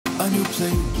A new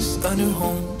place, a new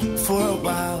home, for a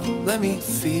while, let me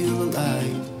feel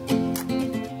alive.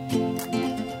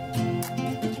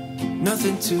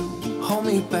 Nothing to hold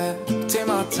me back, take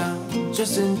my time,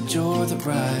 just enjoy the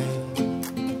ride.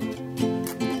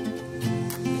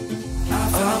 I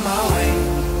found my way,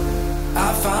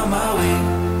 I found my way.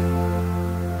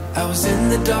 I was in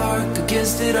the dark,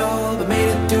 against it all, but made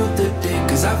it through the day,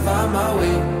 cause I found my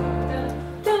way.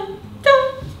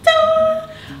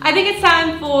 I think it's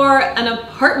time for an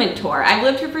apartment tour. I've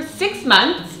lived here for 6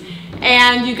 months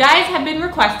and you guys have been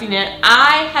requesting it.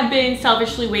 I have been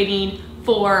selfishly waiting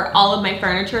for all of my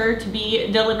furniture to be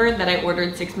delivered that I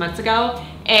ordered 6 months ago,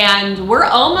 and we're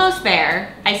almost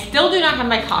there. I still do not have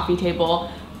my coffee table,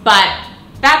 but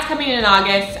that's coming in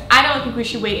August. I don't think we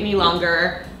should wait any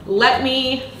longer. Let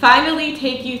me finally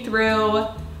take you through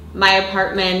my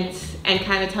apartment and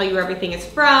kind of tell you where everything is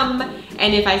from,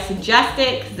 and if I suggest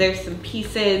it, because there's some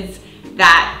pieces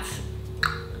that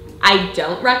I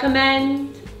don't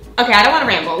recommend. Okay, I don't want to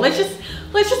ramble. Let's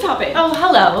just hop in. Oh,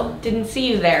 hello. Didn't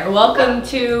see you there. Welcome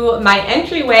to my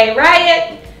entryway,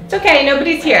 Riot. It's okay,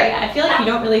 nobody's here. I feel like you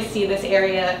don't really see this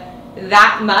area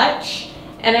that much,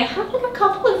 and I have like a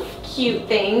couple of cute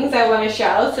things I want to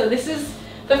show. So this is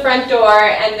the front door,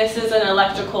 and this is an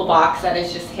electrical box that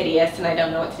is just hideous and I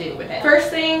don't know what to do with it. First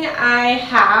thing I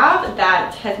have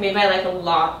that has made my life a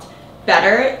lot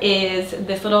better is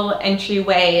this little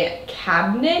entryway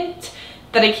cabinet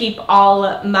that I keep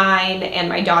all mine and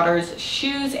my daughter's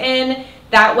shoes in.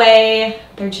 That way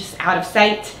they're just out of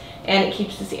sight and it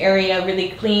keeps this area really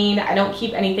clean. I don't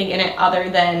keep anything in it other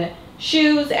than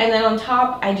shoes, and then on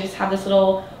top I just have this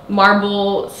little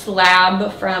marble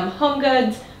slab from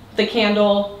HomeGoods, the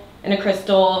candle and a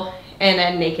crystal and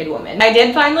a naked woman. I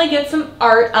did finally get some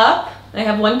art up. I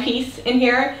have one piece in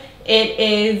here. It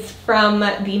is from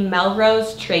the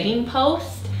Melrose Trading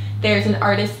Post. There's an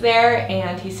artist there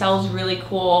and he sells really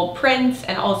cool prints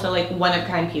and also like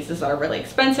one-of-kind pieces that are really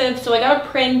expensive. So I got a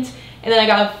print and then I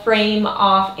got a frame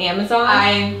off Amazon.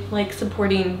 I like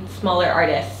supporting smaller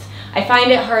artists. I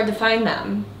find it hard to find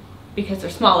them because they're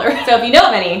smaller. So if you know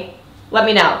of any, let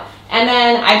me know. And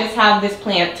then I just have this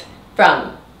plant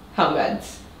from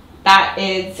HomeGoods. That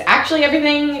is actually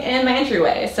everything in my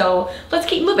entryway, so let's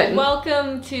keep moving.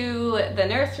 Welcome to the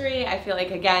nursery. I feel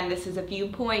like, again, this is a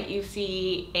viewpoint you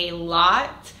see a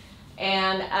lot,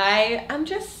 and I'm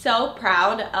just so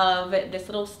proud of this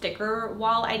little sticker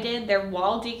wall I did. They're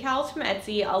wall decals from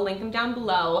Etsy. I'll link them down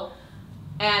below,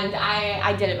 and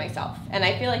I did it myself, and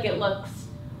I feel like it looks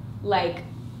like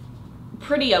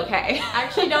pretty okay. I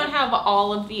actually don't have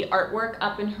all of the artwork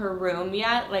up in her room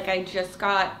yet. Like, I just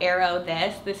got Arrow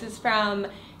this. This is from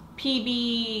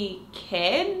PB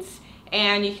Kids,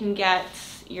 and you can get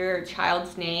your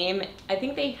child's name. I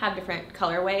think they have different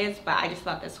colorways, but I just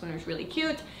thought this one was really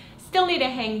cute. Still need to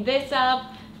hang this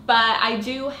up, but I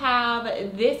do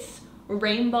have this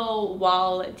rainbow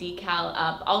wall decal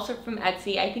up, also from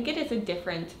Etsy. I think it is a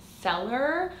different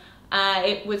seller.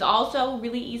 It was also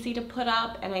really easy to put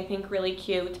up and I think really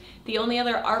cute. The only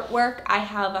other artwork I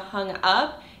have hung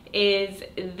up is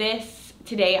this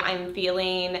Today I'm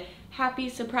Feeling Happy,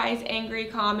 Surprised, Angry,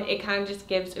 Calm. It kind of just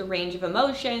gives a range of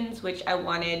emotions, which I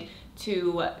wanted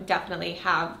to definitely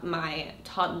have my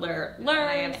toddler learn.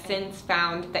 I have since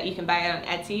found that you can buy it on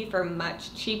Etsy for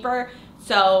much cheaper,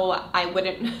 so I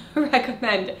wouldn't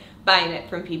recommend buying it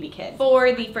from PB Kids.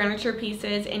 For the furniture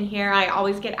pieces in here, I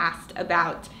always get asked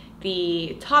about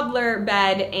the toddler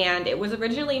bed, and it was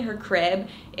originally her crib.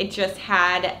 It just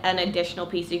had an additional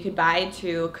piece you could buy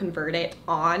to convert it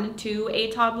on to a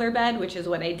toddler bed, which is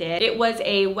what I did. It was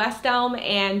a West Elm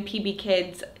and PB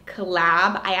Kids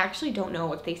collab. I actually don't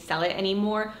know if they sell it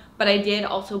anymore, but I did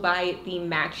also buy the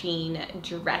matching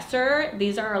dresser.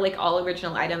 These are like all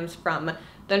original items from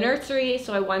the nursery,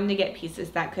 so I wanted to get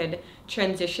pieces that could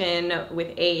transition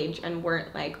with age and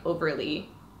weren't like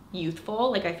overly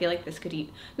youthful. Like, I feel like this could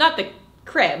eat, not the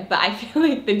crib, but I feel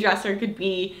like the dresser could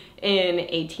be in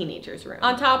a teenager's room.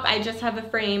 On top, I just have a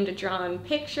framed drawn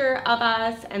picture of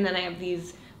us, and then I have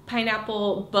these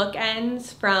pineapple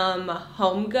bookends from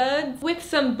HomeGoods with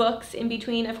some books in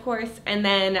between, of course, and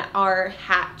then our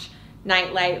Hatch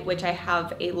nightlight, which I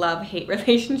have a love-hate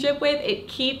relationship with. It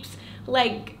keeps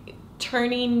like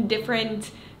turning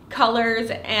different colors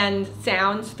and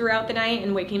sounds throughout the night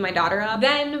and waking my daughter up.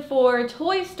 Then for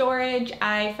toy storage,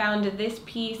 I found this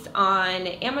piece on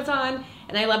Amazon,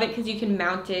 and I love it because you can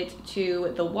mount it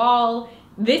to the wall.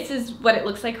 This is what it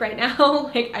looks like right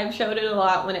now. Like, I've showed it a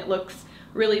lot when it looks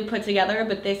really put together,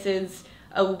 but this is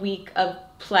a week of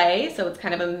play, so it's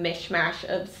kind of a mishmash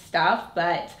of stuff.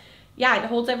 But yeah, it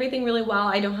holds everything really well.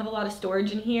 I don't have a lot of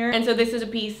storage in here. And so this is a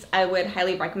piece I would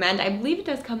highly recommend. I believe it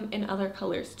does come in other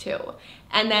colors too.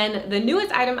 And then the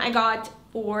newest item I got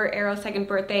for Arrow's 2nd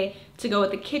birthday to go with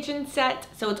the kitchen set,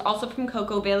 so it's also from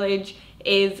Cocoa Village,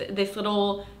 is this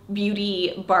little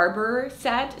beauty barber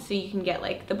set. So you can get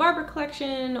like the barber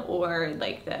collection or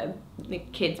like the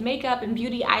kids makeup and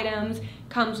beauty items.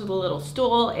 Comes with a little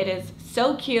stool. It is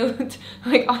so cute.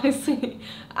 Like honestly,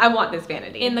 I want this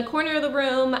vanity. In the corner of the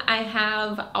room, I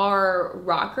have our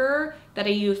rocker that I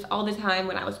used all the time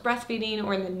when I was breastfeeding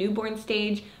or in the newborn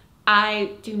stage.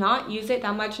 I do not use it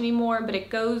that much anymore, but it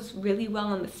goes really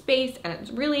well in the space and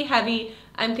it's really heavy.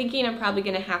 I'm thinking I'm probably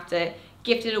gonna have to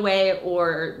gift it away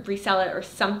or resell it or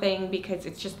something because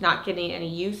it's just not getting any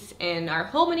use in our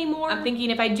home anymore. I'm thinking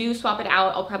if I do swap it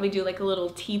out, I'll probably do like a little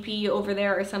teepee over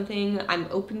there or something. I'm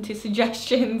open to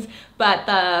suggestions, but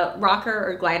the rocker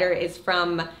or glider is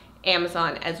from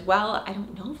Amazon as well. I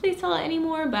don't know if they sell it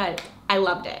anymore, but I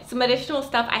loved it. Some additional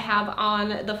stuff I have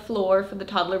on the floor for the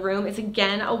toddler room is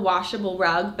again a washable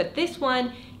rug, but this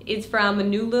one is from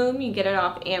New Loom. You get it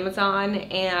off Amazon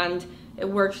and it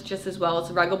works just as well as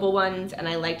the ruggable ones, and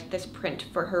I liked this print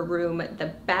for her room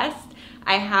the best.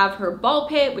 I have her ball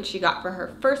pit, which she got for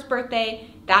her 1st birthday.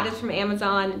 That is from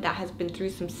Amazon. That has been through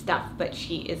some stuff, but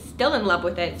she is still in love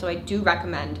with it, so I do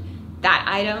recommend that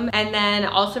item. And then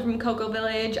also from Cocoa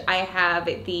Village, I have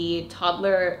the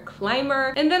toddler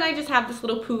climber, and then I just have this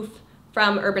little poof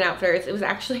from Urban Outfitters. It was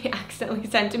actually accidentally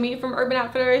sent to me from Urban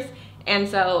Outfitters, and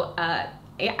so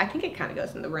yeah, I think it kind of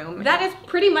goes in the room. That is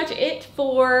pretty much it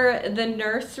for the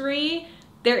nursery.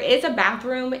 There is a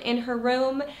bathroom in her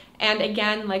room, and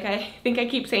again, like I think I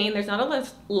keep saying, there's not a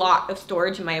lot of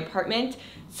storage in my apartment,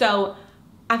 so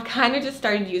I've kind of just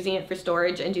started using it for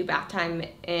storage and do bath time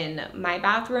in my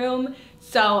bathroom.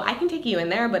 So I can take you in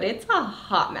there, but it's a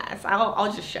hot mess.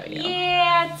 I'll just show you.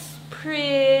 Yeah, it's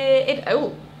pretty,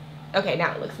 oh, okay,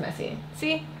 now it looks messy.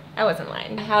 See? I wasn't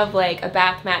lying. I have like a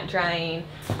bath mat drying.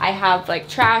 I have like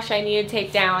trash I need to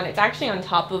take down. It's actually on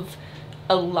top of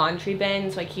a laundry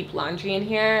bin, so I keep laundry in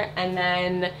here. And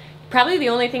then probably the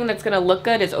only thing that's gonna look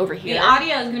good is over here. The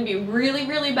audio is gonna be really,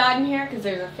 really bad in here because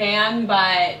there's a fan,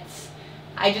 but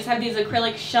I just have these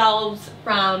acrylic shelves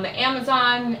from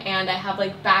Amazon, and I have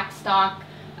like back stock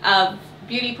of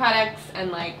beauty products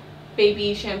and like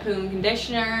baby shampoo and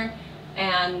conditioner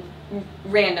and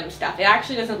random stuff. It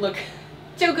actually doesn't look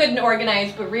too good and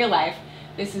organized, but real life,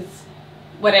 this is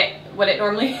what it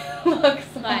normally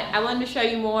looks like. I wanted to show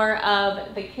you more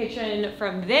of the kitchen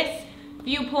from this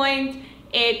viewpoint.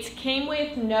 It came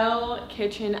with no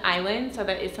kitchen island, so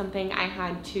that is something I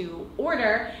had to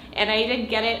order, and I did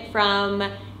get it from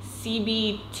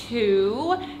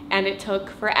CB2, and it took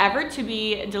forever to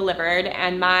be delivered.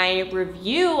 And my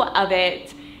review of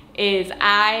it is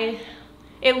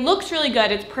it looks really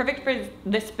good. It's perfect for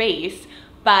the space,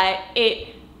 but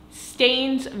it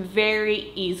stains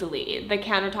very easily. The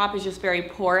countertop is just very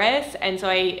porous, and so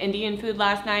I ate Indian food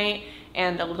last night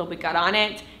and a little bit got on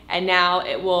it, and now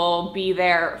it will be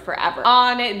there forever.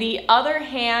 On the other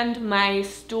hand, my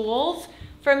stools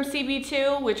from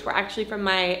CB2, which were actually from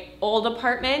my old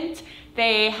apartment,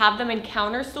 they have them in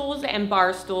counter stools and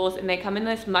bar stools, and they come in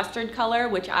this mustard color,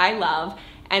 which I love,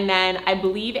 and then I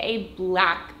believe a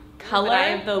black color. But I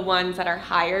have the ones that are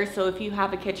higher, so if you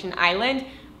have a kitchen island,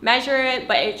 measure it,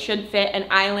 but it should fit an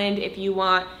island. If you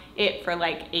want it for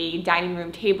like a dining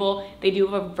room table, they do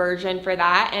have a version for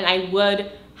that, and I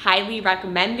would highly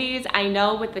recommend these. I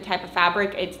know with the type of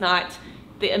fabric, it's not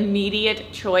the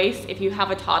immediate choice if you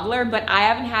have a toddler, but I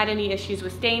haven't had any issues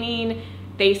with staining.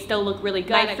 They still look really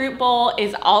good. My fruit bowl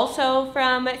is also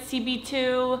from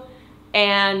CB2,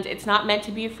 and it's not meant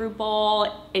to be a fruit bowl.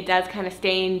 It does kind of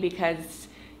stain because,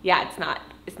 yeah, it's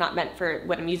not meant for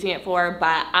what I'm using it for,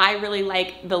 but I really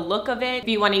like the look of it. If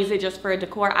you want to use it just for a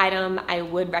decor item, I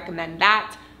would recommend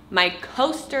that. My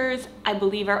coasters, I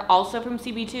believe, are also from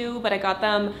CB2, but I got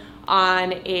them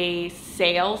on a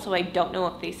sale, so I don't know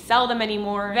if they sell them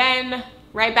anymore. Then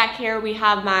right back here we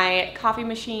have my coffee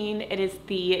machine. It is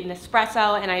the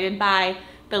Nespresso, and I did buy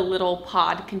the little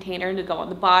pod container to go on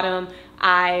the bottom.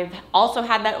 I've also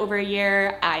had that over a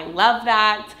year. I love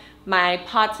that. My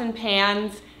pots and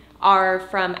pans are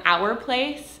from Our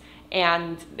Place,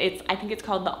 and I think it's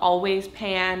called the Always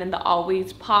Pan and the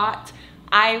Always Pot.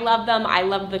 I love them. I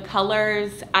love the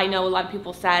colors. I know a lot of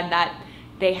people said that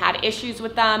they had issues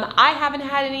with them. I haven't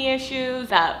had any issues.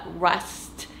 That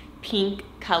rust pink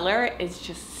color is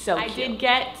just so cute. I did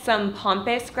get some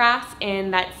pampas grass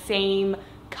in that same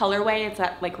colorway. It's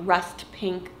that like rust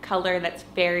pink color that's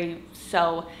very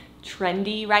so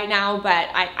trendy right now, but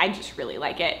I just really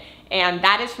like it. and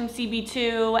that is from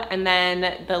CB2, and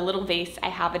then the little vase I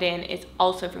have it in is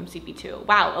also from CB2.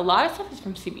 Wow, a lot of stuff is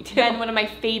from CB2. Then one of my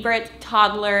favorite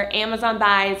Toddler Amazon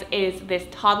buys is this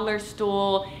Toddler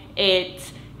stool.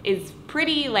 It is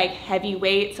pretty like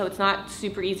heavyweight, so it's not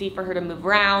super easy for her to move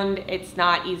around. It's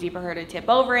not easy for her to tip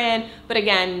over in, but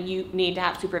again, you need to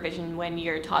have supervision when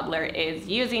your toddler is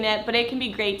using it, but it can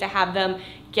be great to have them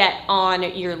get on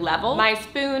your level. My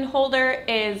spoon holder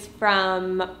is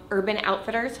from Urban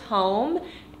Outfitters Home,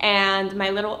 and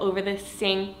my little over the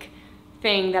sink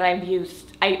thing that I've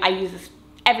used, I use this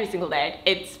every single day.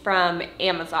 It's from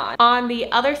Amazon. On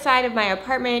the other side of my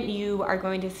apartment, you are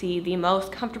going to see the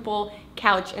most comfortable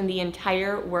couch in the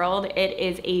entire world. It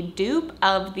is a dupe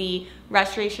of the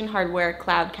Restoration Hardware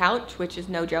Cloud Couch, which is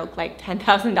no joke, like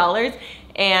 $10,000.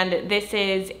 And this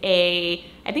is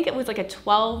I think it was like a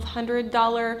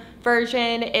 $1,200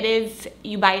 version. It is,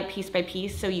 you buy it piece by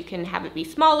piece, so you can have it be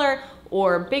smaller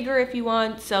or bigger if you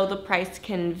want, so the price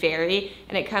can vary,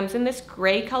 and it comes in this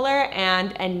gray color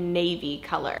and a navy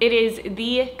color. It is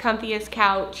the comfiest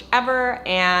couch ever,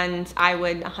 and I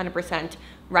would 100%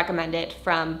 recommend it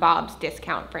from Bob's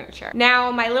Discount Furniture.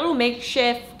 Now, my little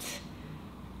makeshift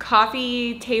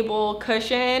coffee table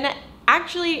cushion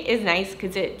actually is nice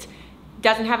because it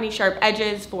doesn't have any sharp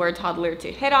edges for a toddler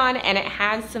to hit on, and it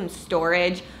has some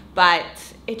storage, but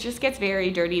it just gets very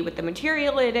dirty with the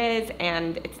material it is,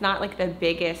 and it's not like the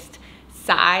biggest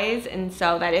size, and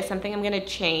so that is something I'm gonna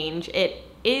change. It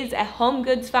is a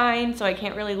HomeGoods find, so I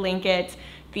can't really link it.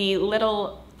 The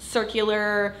little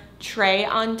circular tray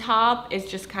on top is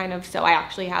just kind of so I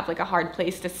actually have like a hard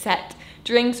place to set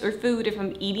drinks or food if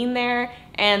I'm eating there,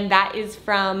 and that is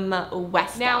from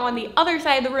West. Now on the other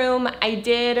side of the room, I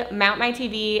did mount my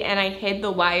TV and I hid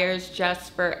the wires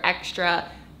just for extra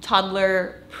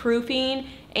toddler proofing,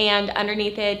 and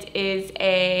underneath it is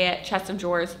a chest of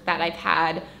drawers that I've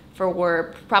had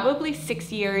for probably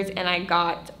 6 years, and I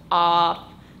got off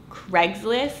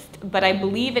Craigslist, but I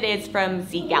believe it is from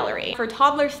Z Gallery. For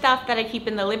toddler stuff that I keep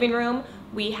in the living room,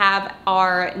 we have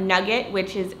our Nugget,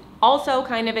 which is also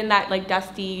kind of in that like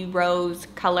dusty rose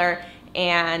color,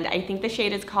 and I think the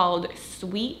shade is called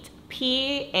Sweet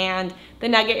Pea, and the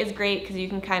Nugget is great because you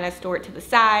can kind of store it to the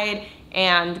side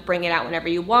and bring it out whenever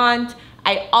you want.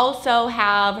 I also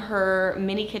have her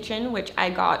mini kitchen, which I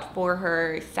got for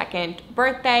her 2nd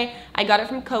birthday. I got it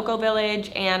from Cocoa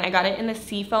Village, and I got it in the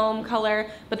seafoam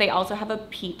color, but they also have a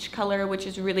peach color, which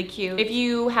is really cute. If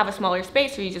you have a smaller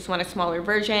space or you just want a smaller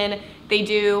version, they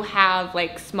do have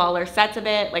like smaller sets of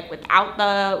it, like without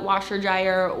the washer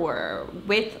dryer or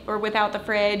with or without the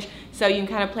fridge. So you can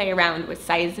kind of play around with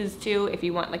sizes too if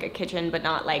you want like a kitchen, but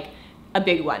not like a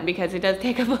big one, because it does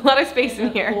take up a lot of space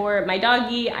in here. For my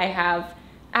doggy, I have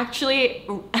actually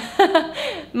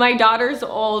my daughter's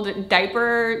old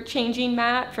diaper changing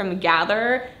mat from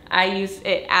Gather. I use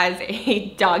it as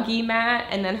a doggy mat,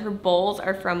 and then her bowls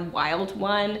are from Wild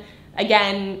One.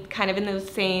 Again, kind of in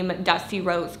those same dusty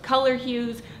rose color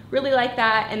hues. Really like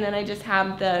that. And then I just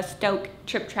have the Stoke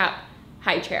Trip Trap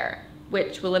high chair,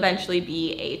 which will eventually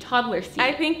be a toddler seat.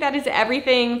 I think that is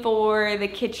everything for the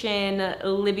kitchen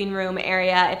living room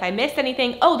area. If I missed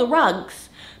anything, oh, the rugs.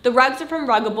 The rugs are from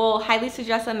Ruggable. Highly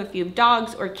suggest them if you have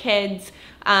dogs or kids.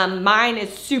 Mine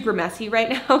is super messy right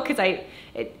now because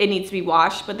it needs to be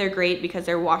washed, but they're great because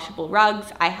they're washable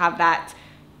rugs. I have that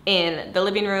in the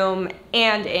living room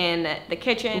and in the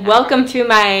kitchen. Welcome to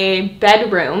my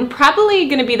bedroom. Probably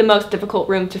gonna be the most difficult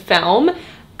room to film.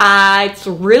 It's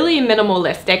really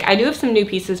minimalistic. I do have some new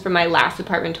pieces from my last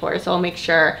apartment tour, so I'll make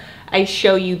sure I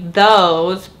show you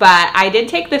those, but I did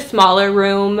take the smaller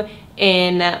room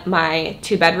in my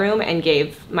 2-bedroom and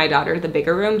gave my daughter the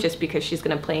bigger room just because she's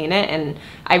gonna play in it, and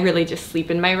I really just sleep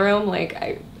in my room. Like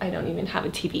I don't even have a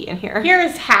TV in here.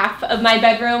 Here's half of my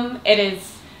bedroom. It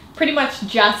is pretty much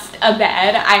just a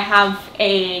bed. I have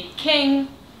a king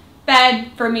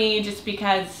bed for me just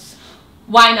because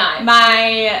why not?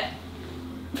 My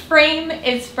frame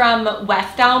is from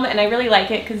West Elm, and I really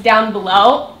like it because down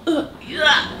below,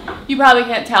 you probably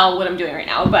can't tell what I'm doing right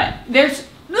now, but there's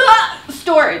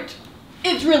storage.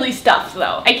 It's really stuffed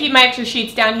though. I keep my extra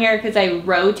sheets down here because I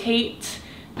rotate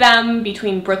them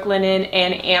between Brooklinen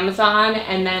and Amazon,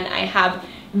 and then I have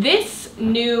this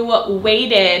new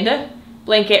weighted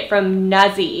blanket from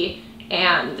Nuzzy,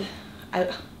 and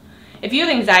if you have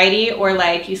anxiety or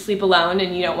like you sleep alone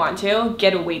and you don't want to,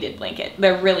 get a weighted blanket.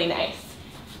 They're really nice.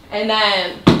 And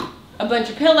then a bunch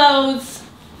of pillows,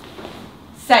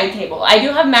 side table. I do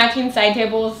have matching side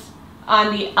tables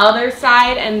on the other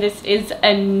side, and this is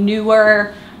a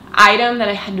newer item that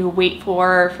I had to wait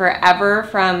for forever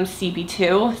from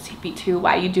CB2. CB2,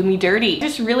 why you do me dirty. I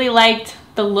just really liked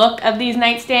the the look of these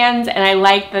nightstands, and I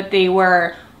like that they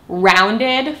were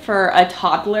rounded for a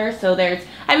toddler. So there's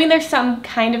some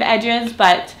kind of edges,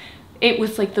 but it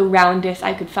was like the roundest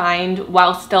I could find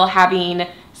while still having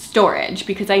storage,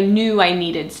 because I knew I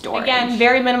needed storage. Again,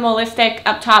 very minimalistic.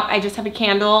 Up top, I just have a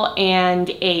candle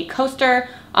and a coaster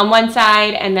on one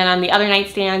side, and then on the other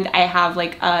nightstand, I have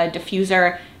like a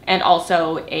diffuser and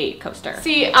also a coaster.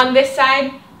 See, on this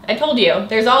side, I told you,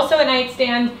 there's also a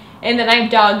nightstand, and then I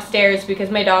have dog stairs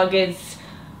because my dog is,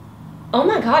 oh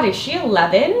my God, is she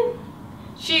 11?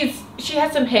 She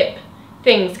has some hip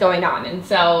things going on, and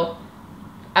so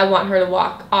I want her to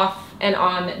walk off and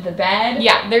on the bed.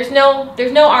 Yeah, there's no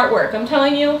artwork, I'm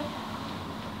telling you.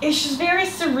 It's just very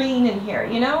serene in here,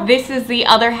 you know? This is the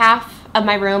other half of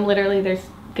my room. Literally, there's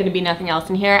gonna be nothing else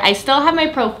in here. I still have my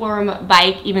Proform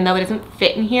bike, even though it doesn't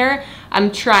fit in here.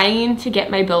 I'm trying to get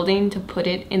my building to put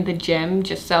it in the gym,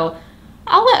 just so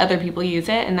I'll let other people use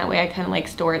it, and that way I kind of like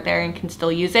store it there and can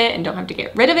still use it and don't have to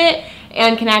get rid of it,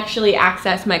 and can actually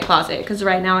access my closet, because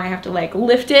right now I have to like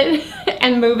lift it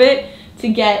and move it to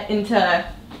get into,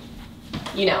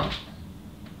 you know,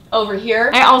 over here.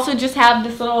 I also just have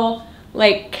this little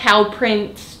like cow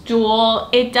print stool.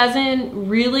 It doesn't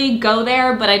really go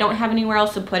there, but I don't have anywhere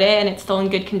else to put it, and it's still in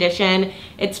good condition.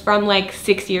 It's from like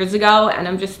 6 years ago, and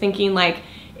I'm just thinking like,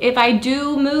 if I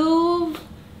do move,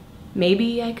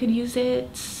 maybe I could use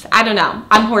it. I don't know,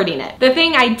 I'm hoarding it. The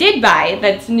thing I did buy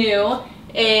that's new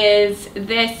is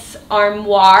this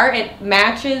armoire. It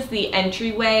matches the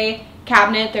Entryway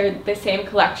cabinet. They're the same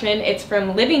collection. It's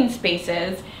from Living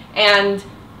Spaces, and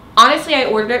honestly I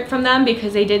ordered it from them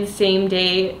because they did same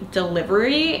day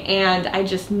delivery, and I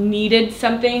just needed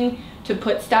something to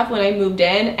put stuff when I moved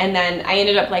in, and then I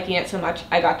ended up liking it so much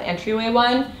I got the Entryway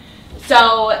one.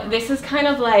 So this is kind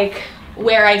of like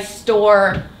where I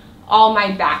store all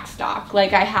my back stock.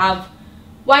 Like I have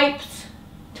wipes,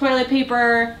 toilet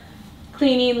paper,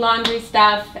 cleaning, laundry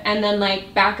stuff, and then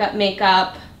like backup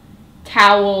makeup,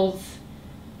 towels,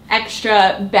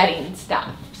 extra bedding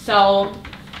stuff. So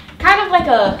kind of like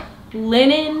a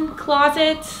linen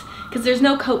closet, because there's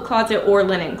no coat closet or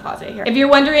linen closet here. If you're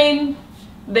wondering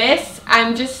this,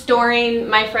 I'm just storing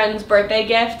my friend's birthday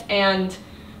gift and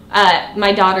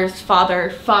my daughter's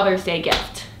Father's Day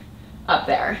gift up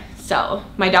there, so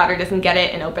my daughter doesn't get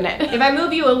it and open it. If I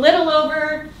move you a little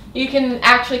over, you can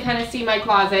actually kind of see my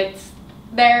closets.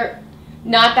 They're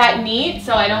not that neat,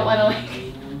 so I don't want to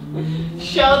like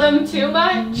show them too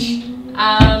much.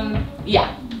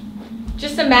 Yeah,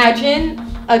 just imagine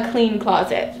a clean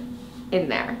closet in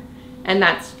there, and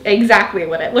that's exactly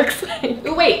what it looks like.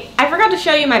 Ooh, wait, I forgot to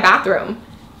show you my bathroom.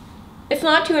 It's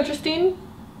not too interesting,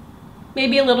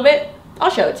 maybe a little bit. I'll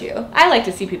show it to you. I like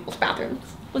to see people's bathrooms.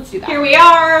 Let's do that. Here we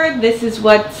are. This is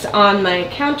what's on my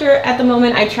counter at the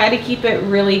moment. I try to keep it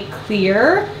really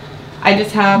clear. I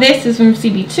just have, this is from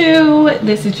CB2.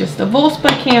 This is just a Volspa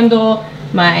candle,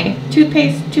 my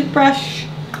toothpaste, toothbrush,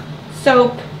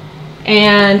 soap,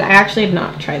 and I actually have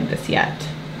not tried this yet.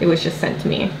 It was just sent to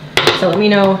me. So let me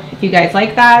know if you guys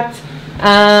like that.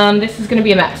 This is gonna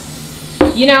be a mess.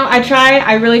 You know,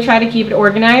 I really try to keep it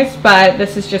organized, but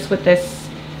this is just what this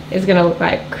is gonna look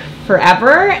like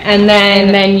forever. And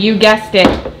then you guessed it,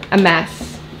 a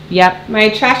mess. Yep, my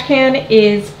trash can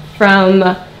is from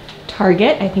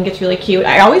Target. I think it's really cute.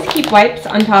 I always keep wipes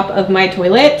on top of my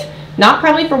toilet. Not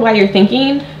probably for what you're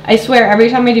thinking. I swear every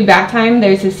time I do bath time,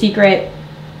 there's a secret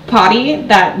potty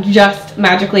that just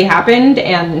magically happened,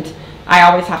 and I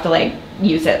always have to like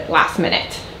use it last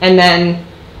minute. And then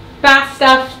bath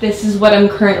stuff, this is what I'm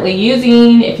currently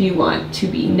using if you want to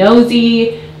be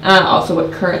nosy. Also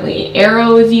what currently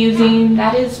Arrow is using.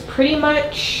 That is pretty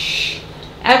much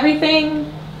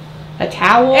everything. A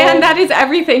towel. And that is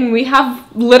everything. We have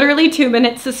literally 2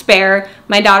 minutes to spare.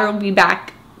 My daughter will be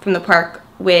back from the park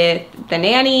with the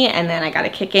nanny, and then I gotta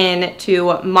kick in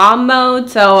to mom mode.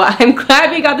 So I'm glad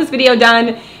we got this video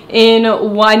done in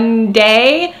one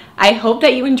day. I hope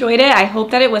that you enjoyed it. I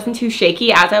hope that it wasn't too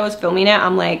shaky. As I was filming it,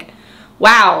 I'm like,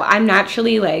 wow, I'm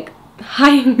naturally like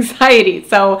high anxiety.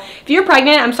 So if you're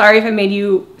pregnant, I'm sorry if I made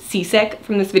you seasick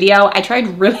from this video. I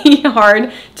tried really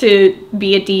hard to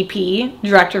be a DP,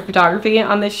 director of photography,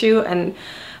 on this shoot, and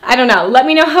I don't know. Let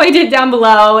me know how I did down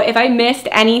below. If I missed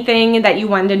anything that you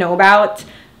wanted to know about,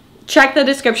 check the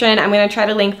description. I'm going to try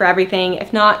to link for everything.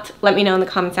 If not, let me know in the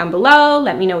comments down below.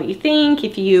 Let me know what you think.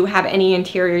 If you have any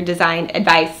interior design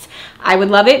advice, I would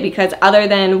love it, because other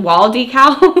than wall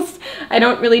decals, I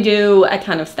don't really do a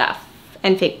ton of stuff,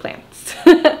 and fake plants.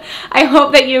 I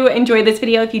hope that you enjoyed this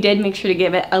video. If you did, make sure to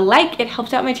give it a like. It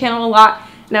helps out my channel a lot,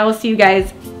 and I will see you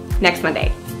guys next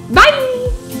Monday. Bye!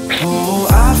 Oh,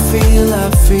 I feel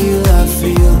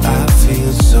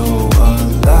feels so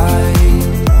alive.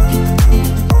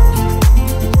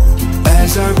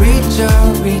 As I reach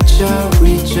out, reach out,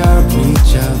 reach out,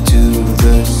 reach out to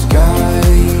the sky,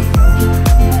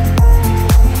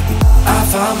 I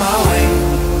found my way.